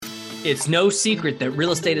It's no secret that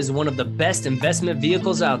real estate is one of the best investment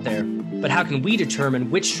vehicles out there, but how can we determine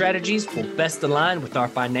which strategies will best align with our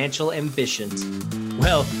financial ambitions?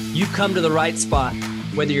 Well, you've come to the right spot.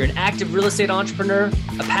 Whether you're an active real estate entrepreneur,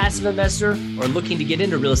 a passive investor, or looking to get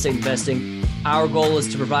into real estate investing, our goal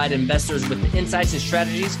is to provide investors with the insights and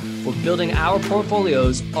strategies for building our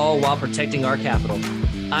portfolios, all while protecting our capital.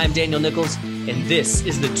 I'm Daniel Nichols, and this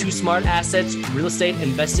is the Too Smart Assets Real Estate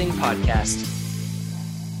Investing Podcast.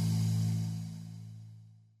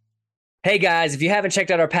 Hey guys, if you haven't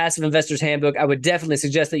checked out our Passive Investor's Handbook, I would definitely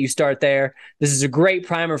suggest that you start there. This is a great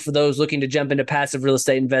primer for those looking to jump into passive real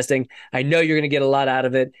estate investing. I know you're going to get a lot out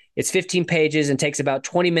of it. It's 15 pages and takes about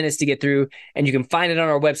 20 minutes to get through, and you can find it on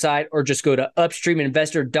our website or just go to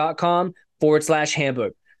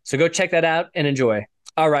upstreaminvestor.com/handbook. So go check that out and enjoy.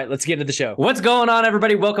 All right, let's get into the show. What's going on,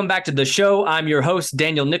 everybody? Welcome back to the show. I'm your host,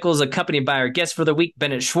 Daniel Nichols, accompanied by our guest for the week,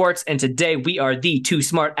 Bennett Schwartz, and today we are the Too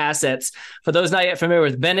Smart Assets. For those not yet familiar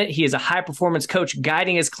with Bennett, he is a high-performance coach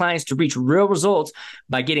guiding his clients to reach real results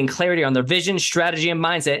by getting clarity on their vision, strategy, and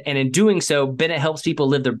mindset, and in doing so, Bennett helps people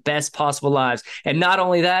live their best possible lives. And not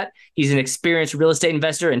only that, he's an experienced real estate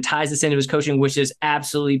investor and ties this into his coaching, which is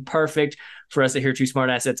absolutely perfect for us to hear Too Smart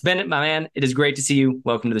Assets. Bennett, my man, it is great to see you.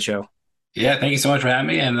 Welcome to the show. Yeah, thank you so much for having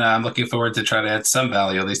me, and I'm looking forward to try to add some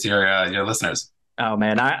value, at least to your listeners. Oh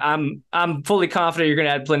man, I'm fully confident you're going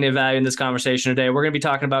to add plenty of value in this conversation today. We're going to be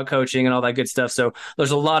talking about coaching and all that good stuff, so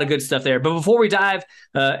there's a lot of good stuff there. But before we dive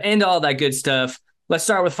into all that good stuff, let's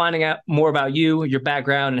start with finding out more about you, your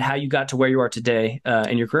background, and how you got to where you are today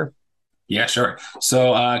in your career. Yeah, sure.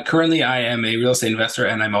 So currently, I am a real estate investor,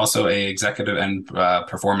 and I'm also a executive and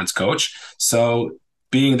performance coach. So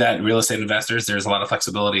being that real estate investors, there's a lot of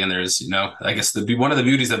flexibility, and there's, I guess one of the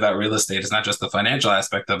beauties about real estate is not just the financial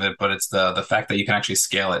aspect of it, but it's the fact that you can actually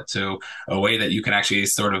scale it to a way that you can actually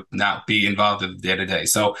sort of not be involved in day to day.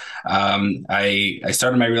 So I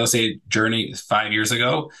started my real estate journey 5 years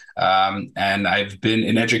ago, and I've been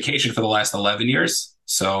in education for the last 11 years.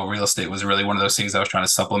 So real estate was really one of those things I was trying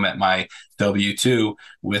to supplement my W-2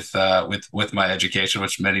 with my education,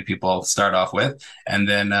 which many people start off with. And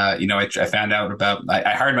then, I found out I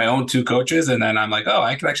hired my own 2 coaches, and then I'm like, oh,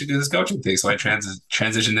 I can actually do this coaching thing. So I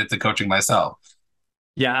transitioned into coaching myself.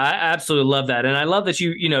 Yeah, I absolutely love that. And I love that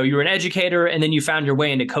you were an educator and then you found your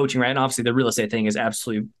way into coaching, right? And obviously the real estate thing is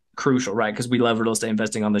absolutely crucial, right? Because we love real estate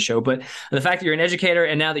investing on the show. But the fact that you're an educator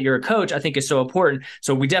and now that you're a coach, I think is so important.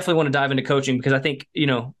 So we definitely want to dive into coaching because I think,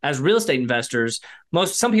 as real estate investors,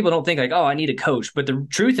 some people don't think like, oh, I need a coach. But the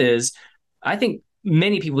truth is, I think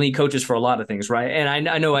many people need coaches for a lot of things, right? And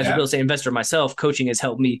I know as a real estate investor myself, coaching has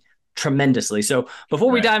helped me tremendously. So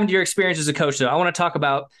before we dive into your experience as a coach, though, I want to talk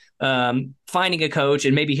about finding a coach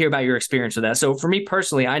and maybe hear about your experience with that. So for me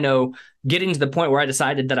personally, I know getting to the point where I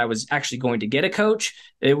decided that I was actually going to get a coach,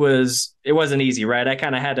 it wasn't easy, right? I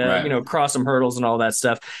kind of had to, cross some hurdles and all that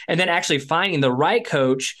stuff. And then actually finding the right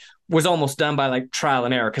coach was almost done by like trial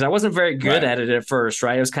and error because I wasn't very good at it at first,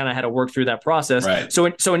 right? I was kind of had to work through that process. Right.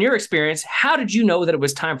 So in your experience, how did you know that it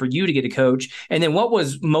was time for you to get a coach? And then what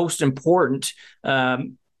was most important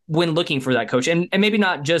when looking for that coach, and maybe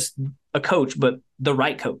not just a coach, but the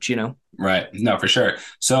right coach, Right. No, for sure.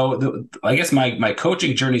 So I guess my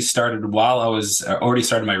coaching journey started while I was already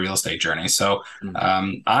started my real estate journey. So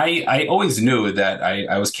I always knew that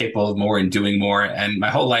I was capable of more and doing more. And my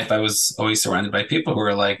whole life, I was always surrounded by people who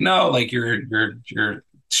were like, no, like you're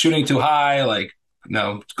shooting too high, like,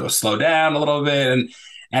 no, go slow down a little bit.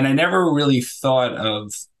 And I never really thought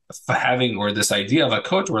of having or this idea of a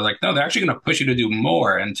coach where like, no, they're actually going to push you to do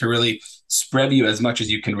more and to really spread you as much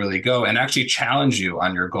as you can really go and actually challenge you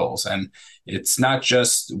on your goals. And it's not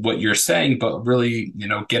just what you're saying, but really,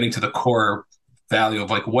 getting to the core value of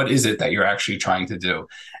like, what is it that you're actually trying to do?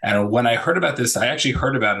 And when I heard about this, I actually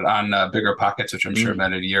heard about it on Bigger Pockets, which I'm sure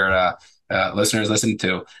many of your listeners listen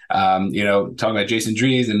to, talking about Jason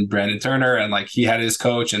Drees and Brandon Turner, and like he had his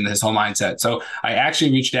coach and his whole mindset. So I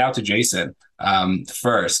actually reached out to Jason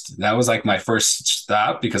first. That was like my first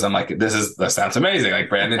stop because I'm like, that sounds amazing. Like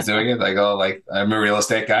Brandon's doing it. Like, oh, like I'm a real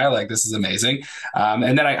estate guy. Like this is amazing.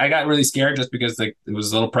 And then I got really scared just because like it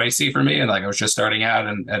was a little pricey for me, and like I was just starting out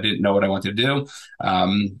and I didn't know what I wanted to do.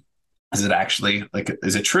 Is it actually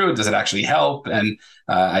is it true? Does it actually help? And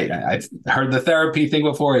I've heard the therapy thing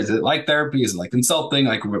before. Is it like therapy? Is it like consulting?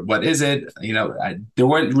 Like, what is it?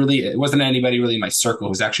 It wasn't anybody really in my circle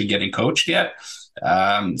who's actually getting coached yet.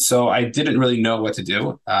 So I didn't really know what to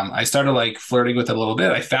do. I started like flirting with it a little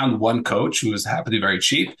bit. I found one coach who happened to be very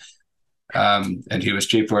cheap. And he was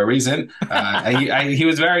cheap for a reason. He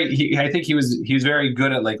was very, I think he was very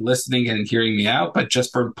good at like listening and hearing me out, but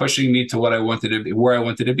just for pushing me to what I wanted to be, where I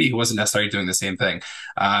wanted to be, he wasn't necessarily doing the same thing.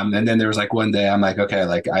 And then there was like one day I'm like, okay,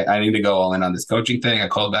 like I need to go all in on this coaching thing. I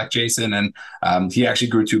called back Jason, and he actually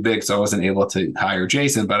grew too big, so I wasn't able to hire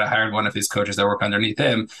Jason, but I hired one of his coaches that work underneath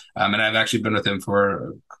him, and I've actually been with him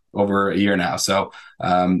for over a year now. So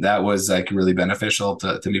that was like really beneficial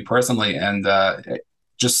to me personally, and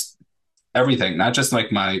just everything, not just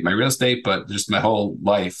like my real estate, but just my whole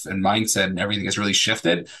life and mindset and everything has really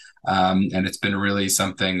shifted. And it's been really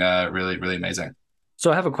something really, really amazing.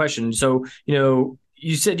 So I have a question. So,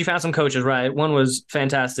 you said you found some coaches, right? One was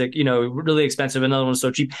fantastic, really expensive. Another one was so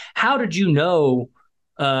cheap. How did you know,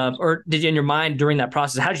 or did you, in your mind during that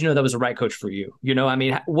process, how did you know that was the right coach for you? I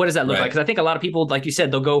mean, what does that look like? Because I think a lot of people, like you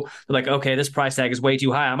said, they're like, okay, this price tag is way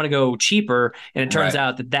too high. I'm going to go cheaper. And it turns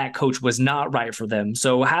out that coach was not right for them.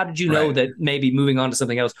 So how did you know that maybe moving on to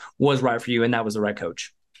something else was right for you and that was the right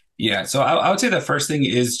coach? Yeah. So I would say the first thing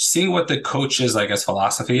is seeing what the coach's, I guess,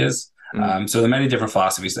 philosophy is. So there are many different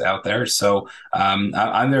philosophies out there. So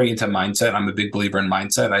I'm very into mindset. I'm a big believer in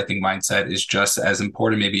mindset. I think mindset is just as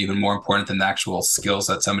important, maybe even more important than the actual skills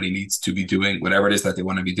that somebody needs to be doing, whatever it is that they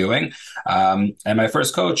want to be doing. And my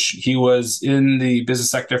first coach, he was in the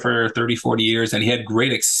business sector for 30, 40 years, and he had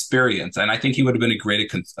great experience. And I think he would have been a great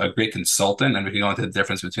consultant. And we can go into the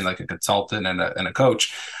difference between like a consultant and a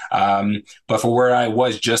coach. But for where I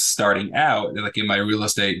was just starting out, like in my real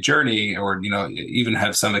estate journey, or, even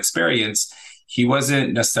have some experience, he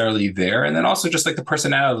wasn't necessarily there. And then also just like the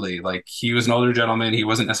personality, like he was an older gentleman. He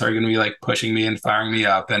wasn't necessarily going to be like pushing me and firing me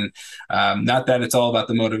up. And not that it's all about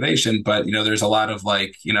the motivation, but, there's a lot of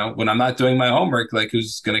like, when I'm not doing my homework, like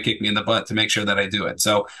who's going to kick me in the butt to make sure that I do it.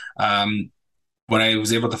 So when I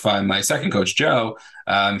was able to find my second coach, Joe,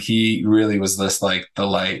 he really was just like the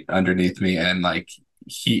light underneath me. And like,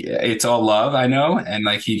 it's all love, I know. And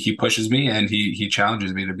like, he pushes me and he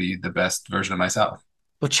challenges me to be the best version of myself.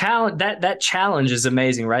 Well, that challenge is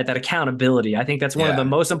amazing, right? That accountability. I think that's one of the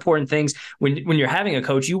most important things when you're having a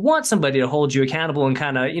coach. You want somebody to hold you accountable and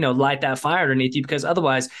kind of, light that fire underneath you, because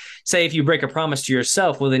otherwise, say if you break a promise to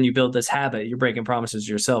yourself, well, then you build this habit. You're breaking promises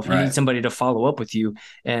to yourself. You need somebody to follow up with you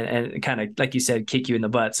and kind of, like you said, kick you in the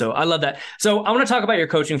butt. So I love that. So I want to talk about your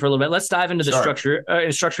coaching for a little bit. Let's dive into the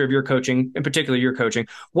structure of your coaching, in particular your coaching.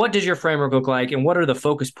 What does your framework look like, and what are the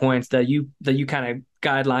focus points that you kind of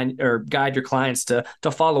guide your clients to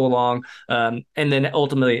follow along, and then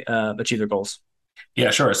ultimately achieve their goals?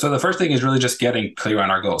 Yeah, sure. So the first thing is really just getting clear on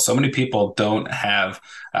our goals. So many people don't have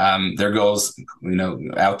their goals,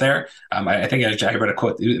 out there. I think I read a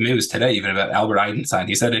quote, maybe it was today, even about Albert Einstein.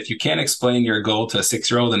 He said, if you can't explain your goal to a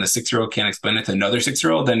 6-year-old and a 6-year-old can't explain it to another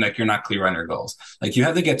 6-year-old, then like you're not clear on your goals. Like you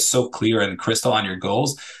have to get so clear and crystal on your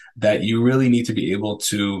goals that you really need to be able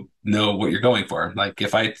to know what you're going for. Like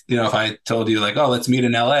if I told you like, oh, let's meet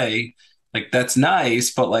in LA, like that's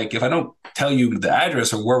nice, but like if I don't tell you the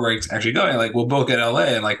address or where we're actually going, like we'll book at LA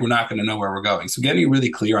and like we're not going to know where we're going. So getting really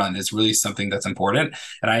clear on it is really something that's important.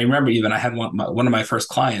 And I remember even I had one of my first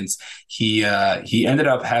clients. He ended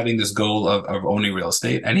up having this goal of owning real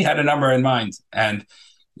estate, and he had a number in mind, and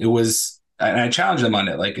it was. And I challenged him on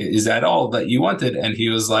it, like, is that all that you wanted? And he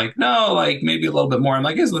was like, no, like maybe a little bit more. I'm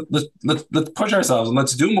like, yes, let's push ourselves and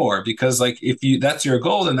let's do more, because like if that's your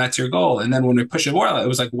goal, then that's your goal. And then when we push it more, it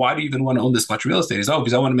was like, why do you even want to own this much real estate? He's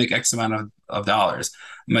because I want to make X amount of dollars.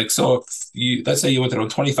 I'm like, so if let's say you wanted to own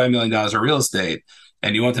 $25 million of real estate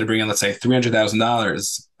and you wanted to bring in, let's say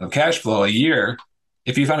 $300,000 of cash flow a year,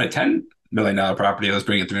 if you found a $10 million property that was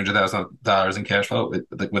bringing $300,000 in cash flow,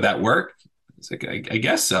 would that work? It's like, I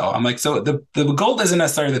guess so. I'm like, so the goal isn't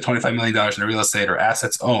necessarily the $25 million in real estate or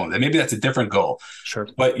assets owned. And maybe that's a different goal. Sure.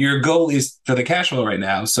 But your goal is for the cash flow right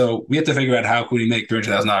now. So we have to figure out how can we make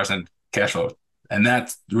 $300,000 in cash flow. And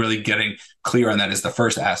that's really getting clear on that is the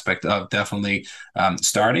first aspect of definitely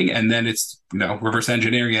starting. And then it's, reverse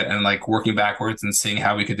engineering it and like working backwards and seeing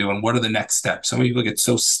how we could do and what are the next steps. So many people get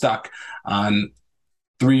so stuck on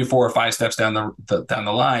 3 or 4 or 5 steps down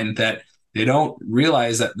the line that they don't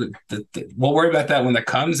realize that we'll worry about that when it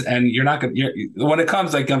comes, and you're not going to, when it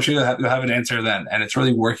comes, like I'm sure you'll have an answer then. And it's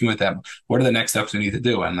really working with them. What are the next steps we need to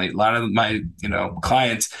do? And like a lot of my,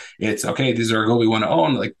 clients, it's okay, these are a goal we want to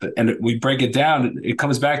own. And we break it down. It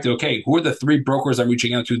comes back to, okay, who are the 3 brokers I'm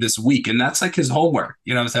reaching out to this week? And that's like his homework.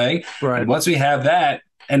 You know what I'm saying? Right. And once we have that,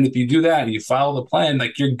 and if you do that and you follow the plan,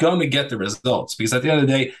 like you're going to get the results, because at the end of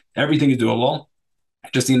the day, everything is doable. I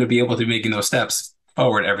just need to be able to be making those steps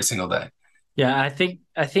forward every single day. Yeah, I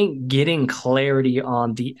think getting clarity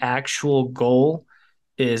on the actual goal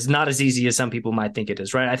is not as easy as some people might think it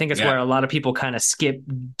is, right? I think it's where a lot of people kind of skip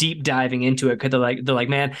deep diving into it because they're like,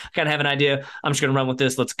 man, I kind of have an idea. I'm just going to run with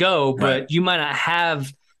this. Let's go. But you might not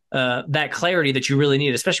have that clarity that you really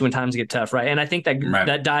need, especially when times get tough, right? And I think that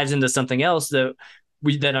that dives into something else that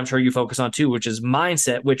I'm sure you focus on too, which is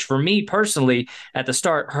mindset, which for me personally at the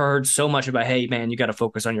start heard so much about, hey man, you got to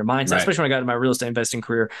focus on your mindset, especially when I got into my real estate investing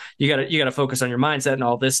career. You got to focus on your mindset and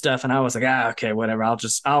all this stuff. And I was like, okay, whatever.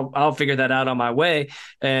 I'll figure that out on my way.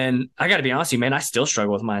 And I got to be honest with you, man, I still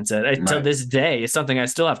struggle with mindset until this day. It's something I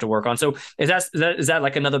still have to work on. So is that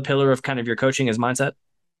like another pillar of kind of your coaching is mindset?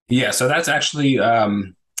 Yeah. So that's actually,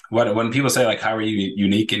 when people say like, how are you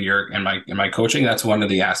unique in my coaching, that's one of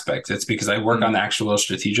the aspects. It's because I work on the actual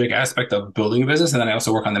strategic aspect of building a business. And then I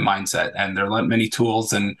also work on the mindset, and there are many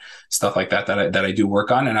tools and stuff like that that I do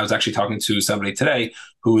work on. And I was actually talking to somebody today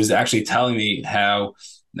who is actually telling me how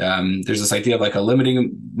there's this idea of like a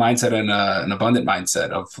limiting mindset and an abundant mindset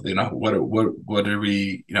of, what are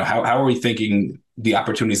we, how are we thinking the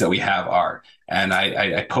opportunities that we have are. And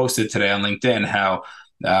I posted today on LinkedIn how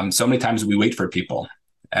so many times we wait for people.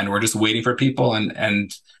 And we're just waiting for people,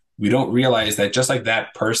 and we don't realize that just like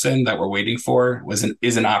that person that we're waiting for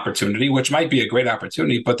is an opportunity, which might be a great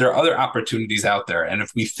opportunity, but there are other opportunities out there. And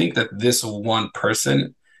if we think that this one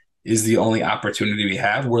person is the only opportunity we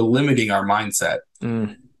have, we're limiting our mindset.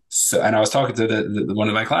 So, and I was talking to one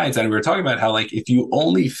of my clients, and we were talking about how like if you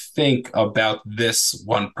only think about this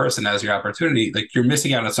one person as your opportunity, like you're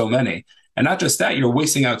missing out on so many. And not just that, you're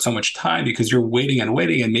wasting out so much time because you're waiting and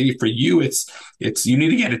waiting. And maybe for you, it's you need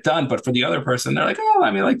to get it done. But for the other person, they're like, oh,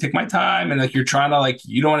 I mean, like take my time. And like you're trying to like,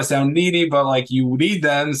 you don't want to sound needy, but like you need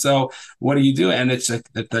them. So what do you do? And it's like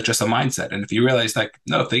that's just a mindset. And if you realize like,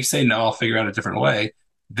 no, if they say no, I'll figure out a different way.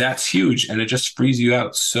 That's huge. And it just frees you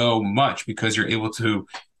out so much because you're able to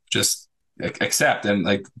just accept and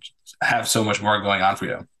like have so much more going on for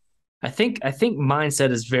you. I think mindset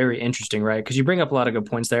is very interesting, right? Because you bring up a lot of good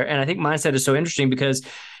points there. And I think mindset is so interesting because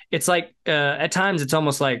it's like at times it's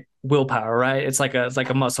almost like willpower, right? It's like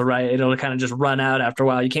a muscle, right? It'll kind of just run out after a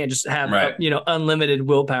while. You can't just have unlimited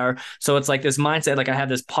willpower. So it's like this mindset, like I have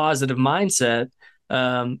this positive mindset,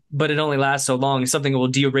 but it only lasts so long. Something will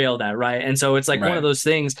derail that, right? And so it's like one of those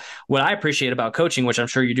things. What I appreciate about coaching, which I'm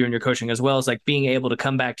sure you do in your coaching as well, is like being able to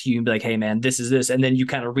come back to you and be like, "Hey, man, this is this," and then you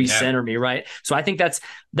kind of recenter me, right? So I think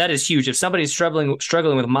that is huge. If somebody's struggling with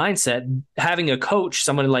mindset, having a coach,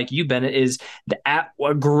 someone like you, Bennett, is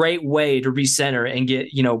a great way to recenter and get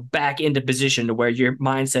back into position to where your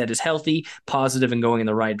mindset is healthy, positive, and going in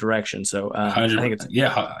the right direction. So I think it's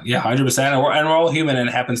 100%. And we're all human, and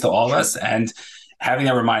it happens to all of us. And having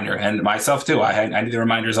that reminder, and myself too, I need the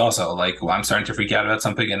reminders also. Like I'm starting to freak out about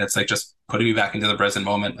something, and it's like just putting me back into the present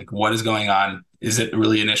moment. Like what is going on? Is it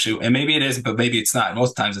really an issue? And maybe it is, but maybe it's not.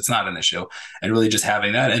 Most times it's not an issue. And really just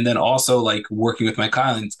having that. And then also like working with my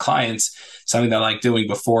clients, something that I like doing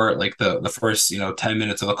before like the first 10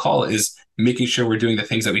 minutes of the call is making sure we're doing the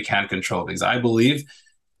things that we can control. Because I believe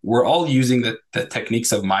we're all using the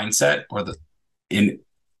techniques of mindset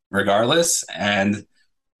regardless. And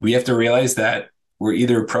we have to realize that we're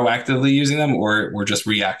either proactively using them or we're just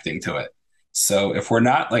reacting to it. So if we're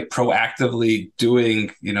not like proactively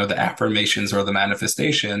doing, the affirmations or the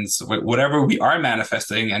manifestations, whatever we are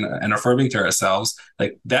manifesting and affirming to ourselves,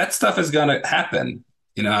 like that stuff is going to happen.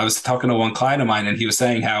 I was talking to one client of mine, and he was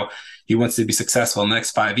saying how he wants to be successful in the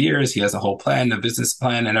next 5 years. He has a whole plan, a business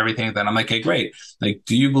plan and everything. Then I'm like, hey, great. Like,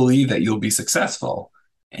 do you believe that you'll be successful?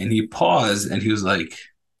 And he paused and he was like,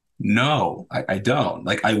 no, I don't.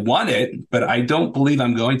 Like, I want it, but I don't believe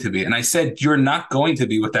I'm going to be. And I said, you're not going to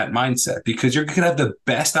be with that mindset because you're going to have the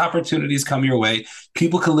best opportunities come your way.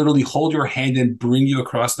 People can literally hold your hand and bring you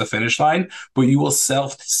across the finish line, but you will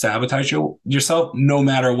self-sabotage yourself no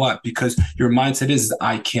matter what, because your mindset is,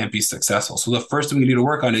 I can't be successful. So the first thing we need to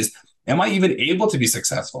work on is, am I even able to be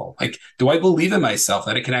successful? Like, do I believe in myself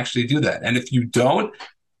that I can actually do that? And if you don't,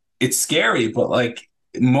 it's scary, but like,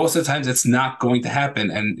 most of the times it's not going to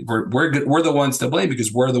happen, and we're the ones to blame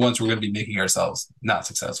because we're the ones who are going to be making ourselves not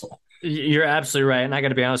successful. You're absolutely right, and I got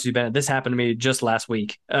to be honest with you, Bennett. This happened to me just last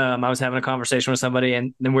week. I was having a conversation with somebody,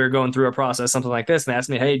 and then we were going through a process, something like this, and they asked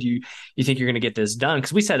me, "Hey, do you think you're going to get this done?"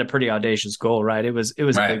 Because we set a pretty audacious goal, right? It was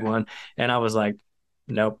a big one, and I was like,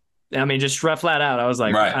 "Nope." I mean, just flat out, I was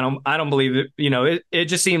like, I don't believe it. It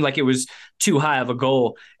just seemed like it was too high of a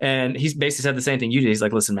goal. And he's basically said the same thing you did. He's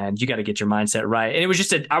like, listen, man, you got to get your mindset right. And it was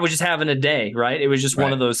just I was just having a day, right? It was just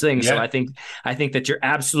one of those things. Yeah. So I think that you're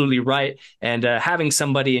absolutely right. And having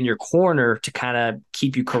somebody in your corner to kind of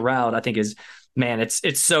keep you corralled, I think is man,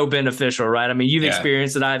 it's so beneficial, right? I mean, you've Yeah.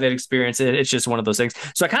 experienced it, I've experienced it. It's just one of those things.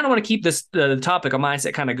 So I kind of want to keep this the topic of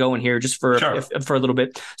mindset kind of going here just Sure. for a little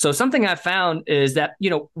bit. So something I found is that,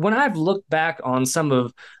 when I've looked back on some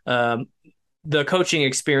of the coaching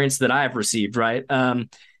experience that I've received, right?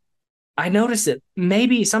 I noticed that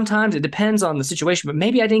maybe sometimes it depends on the situation, but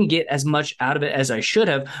maybe I didn't get as much out of it as I should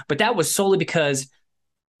have. But that was solely because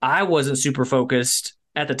I wasn't super focused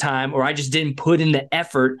at the time, or I just didn't put in the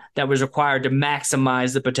effort that was required to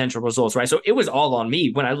maximize the potential results, right? So it was all on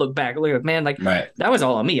me when I look back. Look, man, like Right. that was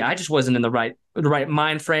all on me. I just wasn't in the right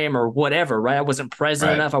mind frame or whatever, right? I wasn't present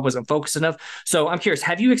Right. enough. I wasn't focused enough. So I'm curious,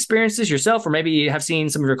 have you experienced this yourself, or maybe have seen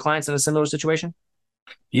some of your clients in a similar situation?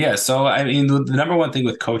 Yeah. So, I mean, the number one thing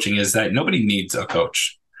with coaching is that nobody needs a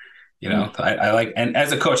coach. Mm. I like, and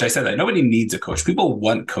as a coach, I said that nobody needs a coach. People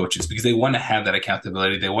want coaches because they want to have that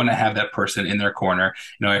accountability. They want to have that person in their corner.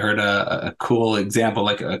 I heard a cool example,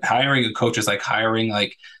 like hiring a coach is like hiring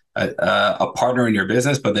like a partner in your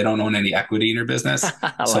business, but they don't own any equity in your business.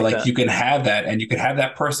 I So like like that. you can have that, and you can have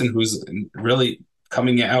that person who's really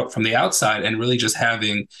coming out from the outside and really just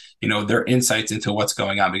having, their insights into what's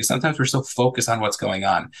going on, because sometimes we're so focused on what's going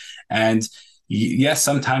on. And yes,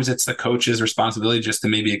 sometimes it's the coach's responsibility just to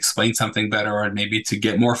maybe explain something better, or maybe to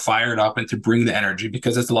get more fired up and to bring the energy,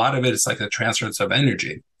 because it's a lot of it. It's like the transference of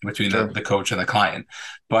energy between Sure. the coach and the client.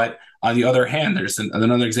 But on the other hand, there's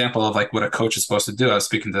another example of like what a coach is supposed to do. I was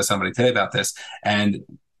speaking to somebody today about this, and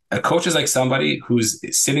a coach is like somebody who's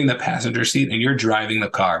sitting in the passenger seat and you're driving the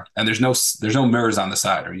car, and there's no mirrors on the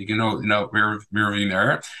side, or rear view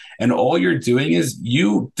mirror, and all you're doing is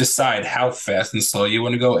you decide how fast and slow you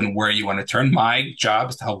want to go and where you want to turn. My job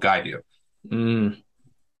is to help guide you, Mm,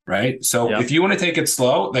 right? So yep. if you want to take it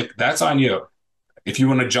slow, like that's on you. If you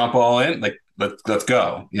want to jump all in, like let's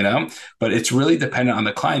go. But it's really dependent on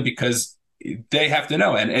the client, because they have to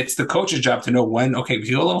know, and it's the coach's job to know when, okay, we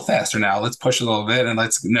feel a little faster now, let's push a little bit, and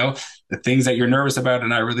let's know the things that you're nervous about and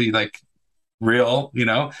not really like real.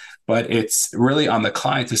 But it's really on the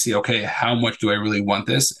client to see, okay, how much do I really want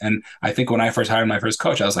this? And I think when I first hired my first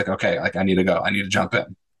coach, I was like, okay, like I need to go, I need to jump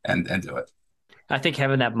in and do it. I think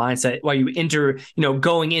having that mindset while you enter,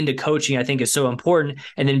 going into coaching, I think is so important.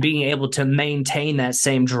 And then being able to maintain that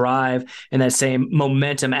same drive and that same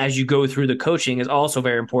momentum as you go through the coaching is also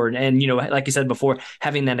very important. And, like you said before,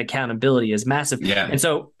 having that accountability is massive. Yeah. And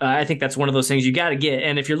so I think that's one of those things you got to get.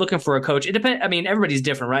 And if you're looking for a coach, it depends. I mean, everybody's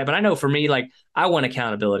different, right? But I know for me, like I want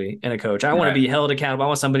accountability in a coach. I want to Right. be held accountable. I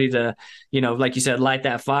want somebody to, like you said, light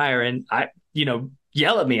that fire. And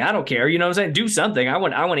yell at me. I don't care. You know what I'm saying? Do something. I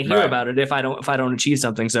want to hear Right. about it if I don't achieve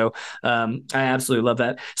something. So I absolutely love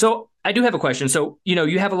that. So I do have a question. So,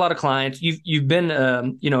 you have a lot of clients. You've been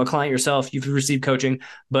a client yourself. You've received coaching,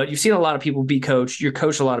 but you've seen a lot of people be coached. You're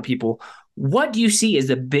coached a lot of people. What do you see as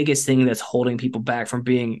the biggest thing that's holding people back from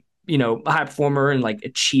being, a high performer and like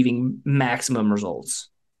achieving maximum results?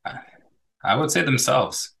 I would say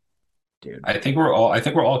themselves. Dude. I think we're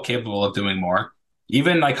all capable of doing more.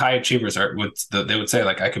 Even like high achievers they would say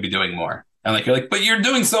like I could be doing more. And like you're like, but you're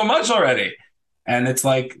doing so much already. And it's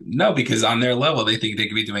like, no, because on their level, they think they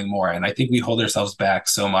could be doing more. And I think we hold ourselves back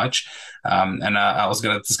so much. And I was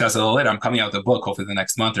going to discuss it a little later. I'm coming out with a book, hopefully the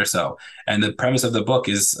next month or so. And the premise of the book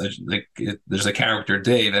is there's a character,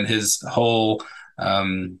 Dave, and his whole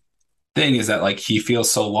thing is that like he feels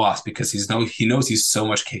so lost because he knows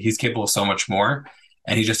he's capable of so much more,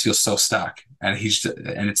 and he just feels so stuck. And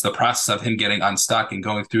it's the process of him getting unstuck and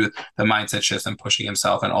going through the mindset shifts and pushing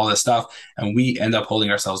himself and all this stuff. And we end up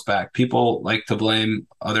holding ourselves back. People like to blame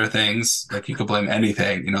other things. Like you could blame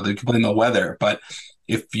anything, they could blame the weather, but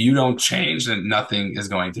if you don't change, then nothing is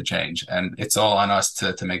going to change. And it's all on us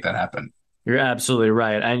to make that happen. You're absolutely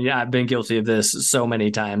right. And yeah, I've been guilty of this so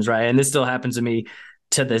many times, right? And this still happens to me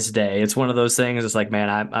to this day. It's one of those things. It's like,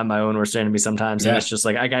 man, I'm my own worst enemy sometimes. And Yeah. it's just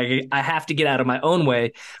like, I have to get out of my own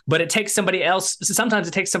way, but it takes somebody else. Sometimes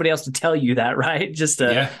it takes somebody else to tell you that, right?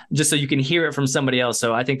 Yeah. Just so you can hear it from somebody else.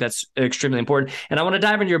 So I think that's extremely important. And I want to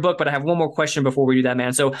dive into your book, but I have one more question before we do that,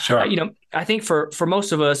 man. So, Sure. I think for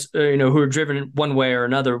most of us, who are driven one way or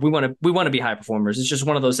another, we want to be high performers. It's just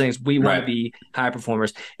one of those things. We want to Right. be high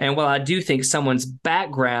performers. And while I do think someone's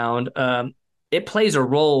background, it plays a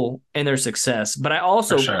role in their success. But I For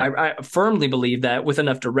also, sure. I firmly believe that with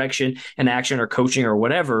enough direction and action or coaching or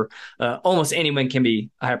whatever, almost anyone can be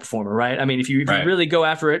a high performer, right? I mean, if you Right. really go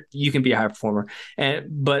after it, you can be a high performer.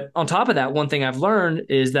 But on top of that, one thing I've learned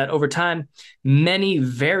is that over time, many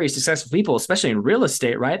very successful people, especially in real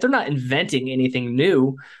estate, right? They're not inventing anything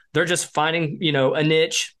new. They're just finding, a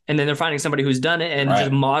niche, and then they're finding somebody who's done it and just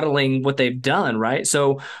Right. modeling what they've done, right?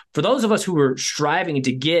 So for those of us who are striving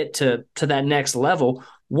to get to that next level,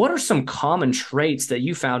 what are some common traits that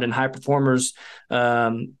you found in high performers?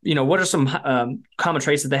 What are some common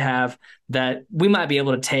traits that they have that we might be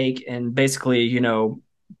able to take and basically,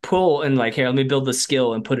 pull and like, here, let me build this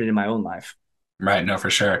skill and put it in my own life. Right. No, for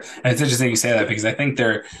sure. And it's interesting you say that because I think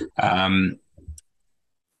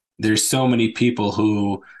there's so many people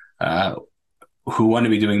who want to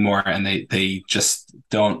be doing more and they just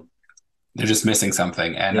don't, they're just missing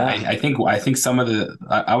something. And Yeah. I think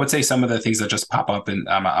I would say some of the things that just pop up on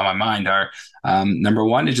my mind are, number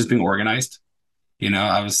one is just being organized.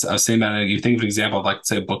 I was saying about it. You think of an example of, like,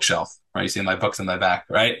 say, a bookshelf, right? You see my books in my back,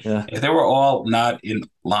 right? Yeah. If they were all not in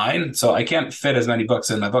line, so I can't fit as many books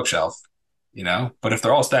in my bookshelf, but if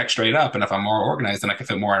they're all stacked straight up and if I'm more organized, then I can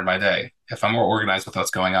fit more in my day. If I'm more organized with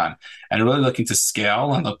what's going on and really looking to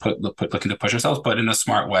scale and looking to push ourselves, but in a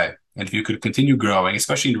smart way. And if you could continue growing,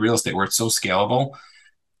 especially in real estate where it's so scalable,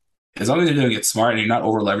 as long as you're doing it smart and you're not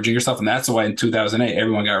over leveraging yourself. And that's why in 2008,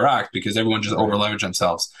 everyone got rocked because everyone just over leveraged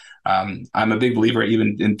themselves. I'm a big believer,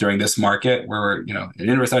 even during this market where we're, in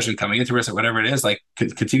a recession, coming into recession, whatever it is, like,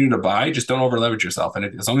 continue to buy, just don't over leverage yourself. And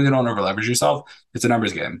as long as you don't over leverage yourself, it's a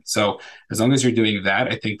numbers game. So as long as you're doing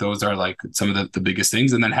that, I think those are like some of the biggest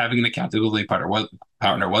things. And then having an accountability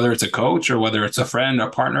partner, whether it's a coach or whether it's a friend, a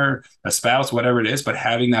partner, a spouse, whatever it is, but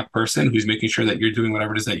having that person who's making sure that you're doing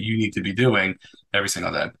whatever it is that you need to be doing every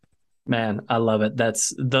single day. Man, I love it.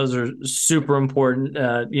 Those are super important,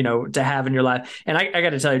 to have in your life. And I got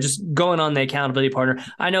to tell you, just going on the accountability partner,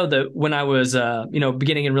 I know that when I was,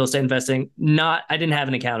 beginning in real estate investing, I didn't have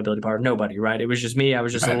an accountability partner, nobody, right? It was just me. I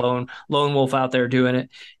was just Right. a lone wolf out there doing it.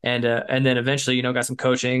 And then eventually, got some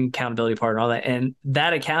coaching, accountability partner, all that. And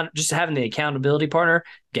just having the accountability partner,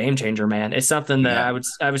 game changer, man. It's something that Yeah.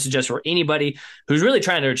 I would suggest for anybody who's really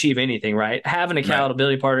trying to achieve anything, right? Have an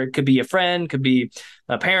accountability partner. It could be a friend, could be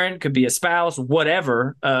a parent, could be a spouse,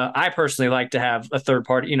 whatever. I personally like to have a third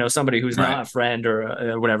party, somebody who's Right. not a friend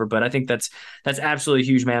or whatever. But I think that's absolutely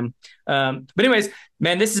huge, man. But anyways,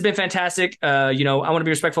 man, this has been fantastic. I want to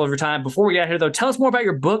be respectful of your time. Before we get out here, though, tell us more about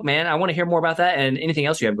your book, man. I want to hear more about that and anything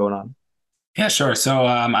else you have going on. Yeah, sure. So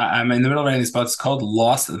I'm in the middle of writing this book. It's called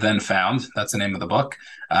Lost Then Found. That's the name of the book.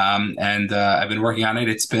 And I've been working on it.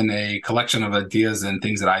 It's been a collection of ideas and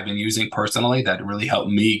things that I've been using personally that really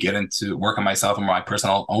helped me get into work on myself and my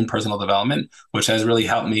own personal development, which has really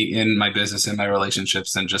helped me in my business, in my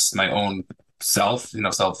relationships, and just my own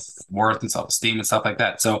self-worth and self-esteem and stuff like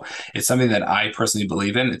that. So it's something that I personally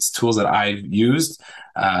believe in. It's tools that I've used.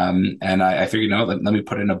 And I figured, let me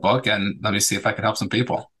put it in a book and let me see if I can help some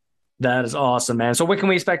people. That is awesome, man. So when can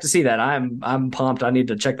we expect to see that? I'm pumped. I need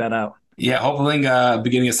to check that out. Yeah, hopefully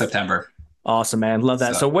beginning of September. Awesome, man. Love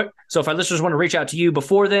that. So if our listeners want to reach out to you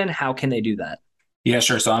before then, how can they do that? Yeah,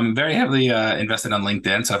 sure. So I'm very heavily invested on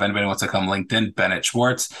LinkedIn. So if anybody wants to come LinkedIn, Bennett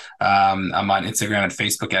Schwartz. I'm on Instagram and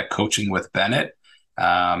Facebook at Coaching with Bennett,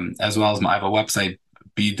 as well as I have a website,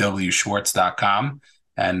 bwschwartz.com.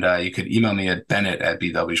 And you could email me at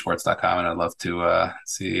bennett@bwschwartz.com. And I'd love to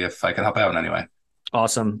see if I can help out in any way.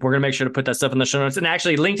 Awesome. We're going to make sure to put that stuff in the show notes. And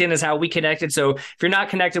actually, LinkedIn is how we connected. So if you're not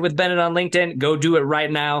connected with Bennett on LinkedIn, go do it right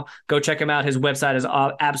now. Go check him out. His website is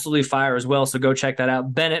absolutely fire as well. So go check that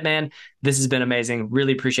out. Bennett, man, this has been amazing.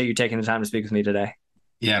 Really appreciate you taking the time to speak with me today.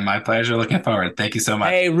 Yeah, my pleasure. Looking forward. Thank you so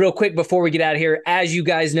much. Hey, real quick before we get out of here, as you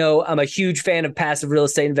guys know, I'm a huge fan of passive real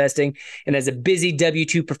estate investing. And as a busy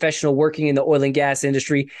W-2 professional working in the oil and gas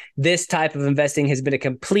industry, this type of investing has been a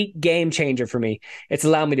complete game changer for me. It's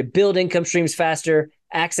allowed me to build income streams faster,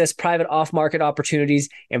 access private off-market opportunities,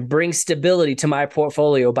 and bring stability to my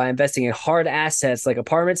portfolio by investing in hard assets like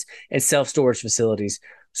apartments and self-storage facilities.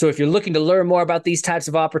 So if you're looking to learn more about these types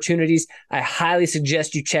of opportunities, I highly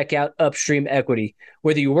suggest you check out Upstream Equity.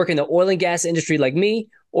 Whether you work in the oil and gas industry like me,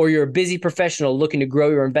 or you're a busy professional looking to grow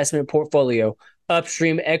your investment portfolio,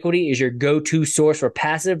 Upstream Equity is your go-to source for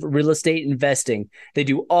passive real estate investing. They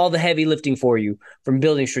do all the heavy lifting for you, from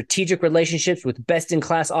building strategic relationships with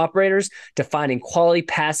best-in-class operators to finding quality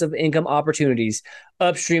passive income opportunities.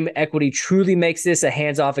 Upstream Equity truly makes this a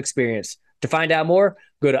hands-off experience. To find out more,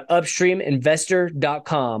 go to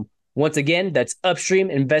upstreaminvestor.com. Once again, that's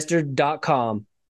upstreaminvestor.com.